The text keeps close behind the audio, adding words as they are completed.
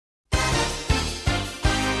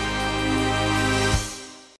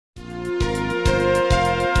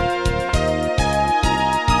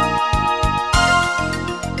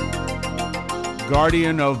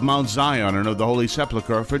Guardian of Mount Zion and of the Holy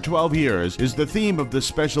Sepulchre for 12 years is the theme of this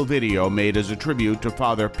special video made as a tribute to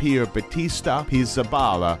Father Pierbattista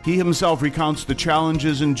Pizzaballa. He himself recounts the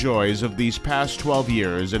challenges and joys of these past 12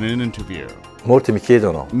 years in an interview. Molti mi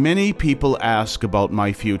chiedono. Many people ask about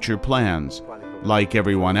my future plans. Like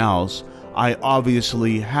everyone else, I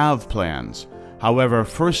obviously have plans. However,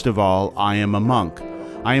 first of all, I am a monk.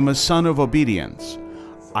 I am a son of obedience.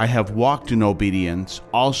 I have walked in obedience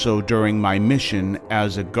also during my mission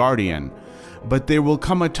as a guardian, but there will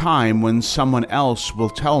come a time when someone else will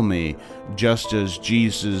tell me, just as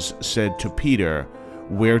Jesus said to Peter,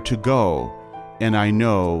 where to go, and I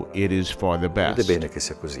know it is for the best. È bene che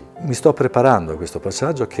sia così. Mi sto preparando a questo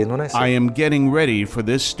passaggio che non è semplice. I am getting ready for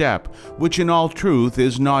this step, which in all truth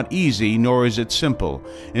is not easy, nor is it simple,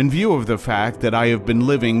 in view of the fact that I have been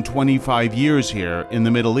living 25 years here in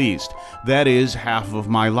the Middle East. That is half of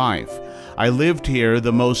my life. I lived here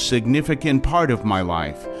the most significant part of my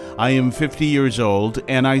life. I am 50 years old,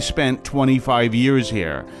 and I spent 25 years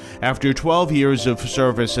here. After 12 years of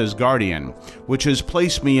service as guardian, which has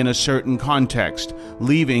placed me in a certain context,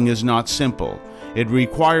 leaving is not simple. It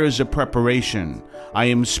requires a preparation. I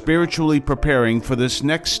am spiritually preparing for this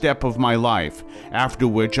next step of my life, after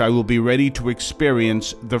which I will be ready to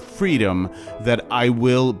experience the freedom that I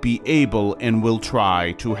will be able and will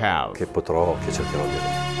try to have. Che cercherò di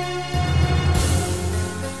avere.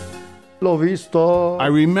 I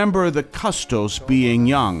remember the Custos being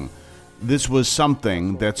young. This was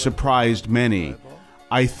something that surprised many,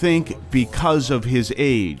 I think because of his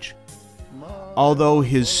age. Although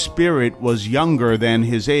his spirit was younger than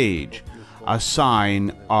his age, a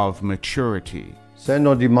sign of maturity.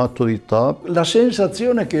 Senno di maturità. La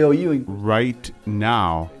sensazione che ho io. Right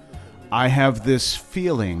now, I have this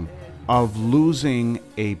feeling of losing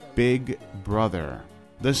a big brother.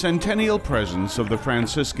 The centennial presence of the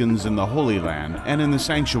Franciscans in the Holy Land and in the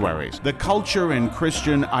sanctuaries, the culture and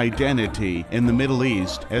Christian identity in the Middle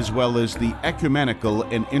East, as well as the ecumenical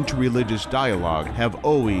and interreligious dialogue have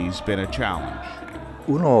always been a challenge.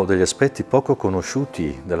 Uno degli aspetti poco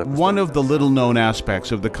conosciuti della One of the little-known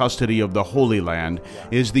aspects of the custody of the Holy Land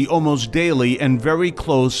is the almost daily and very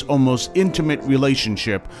close, almost intimate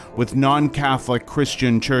relationship with non-Catholic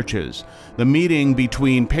Christian churches. The meeting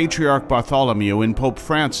between Patriarch Bartholomew and Pope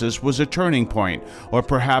Francis was a turning point, or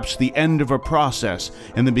perhaps the end of a process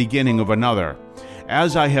and the beginning of another.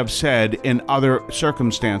 As I have said in other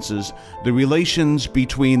circumstances, the relations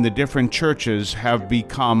between the different churches have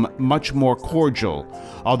become much more cordial.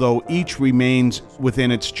 Although each remains within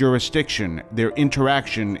its jurisdiction, their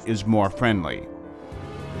interaction is more friendly.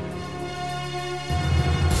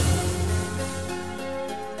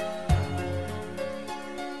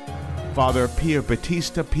 Father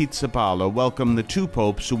Pierbattista Pizzaballa welcomed the two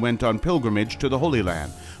popes who went on pilgrimage to the Holy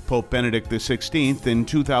Land, Pope Benedict XVI in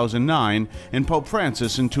 2009 and Pope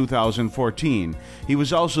Francis in 2014. He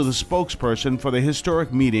was also the spokesperson for the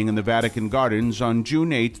historic meeting in the Vatican Gardens on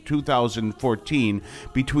June 8, 2014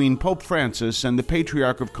 between Pope Francis and the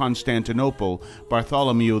Patriarch of Constantinople,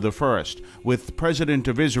 Bartholomew I, with President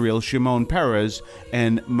of Israel Shimon Peres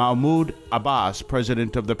and Mahmoud Abbas,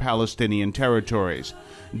 President of the Palestinian territories.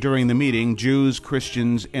 During the meeting, Jews,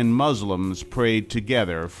 Christians, and Muslims prayed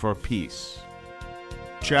together for peace.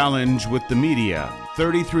 Challenge with the media.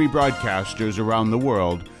 33 broadcasters around the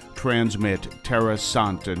world transmit Terra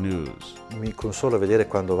Santa news. Mi consola vedere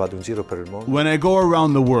quando vado in giro per il mondo. When I go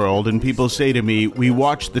around the world and people say to me, we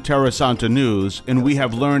watch the Terra Santa news and we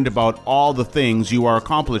have learned about all the things you are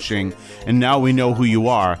accomplishing and now we know who you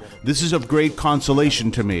are, this is of great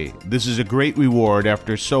consolation to me. This is a great reward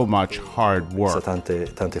after so much hard work. Tante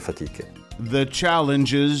fatiche. The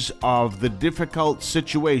challenges of the difficult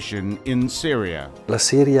situation in Syria.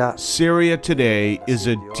 Syria today is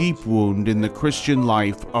a deep wound in the Christian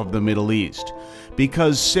life of the Middle East,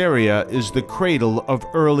 because Syria is the cradle of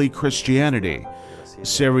early Christianity.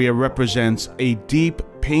 Syria represents a deep,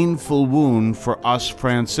 painful wound for us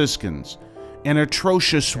Franciscans, an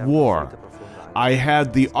atrocious war. I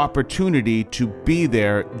had the opportunity to be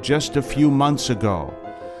there just a few months ago.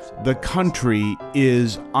 The country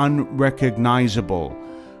is unrecognizable,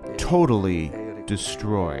 totally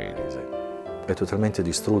destroyed. È totalmente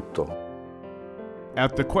distrutto.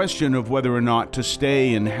 At the question of whether or not to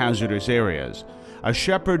stay in hazardous areas, a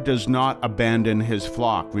shepherd does not abandon his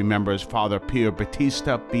flock, remembers Father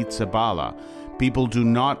Pierbattista Pizzaballa. People do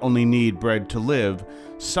not only need bread to live,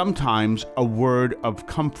 sometimes a word of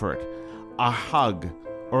comfort, a hug,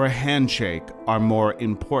 or a handshake are more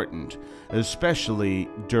important, especially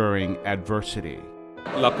during adversity.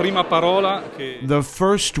 The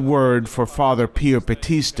first word for Father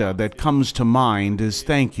Pierbattista that comes to mind is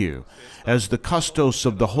thank you. As the Custos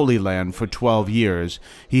of the Holy Land for 12 years,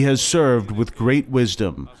 he has served with great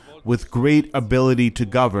wisdom, with great ability to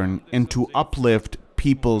govern and to uplift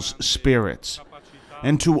people's spirits,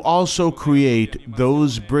 and to also create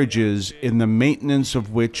those bridges in the maintenance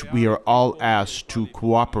of which we are all asked to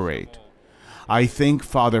cooperate. I think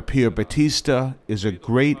Father Pierbattista is a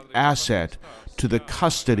great asset to the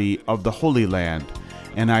custody of the Holy Land,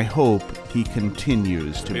 and I hope he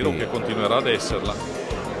continues to be.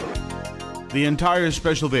 The entire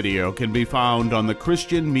special video can be found on the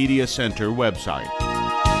Christian Media Center website.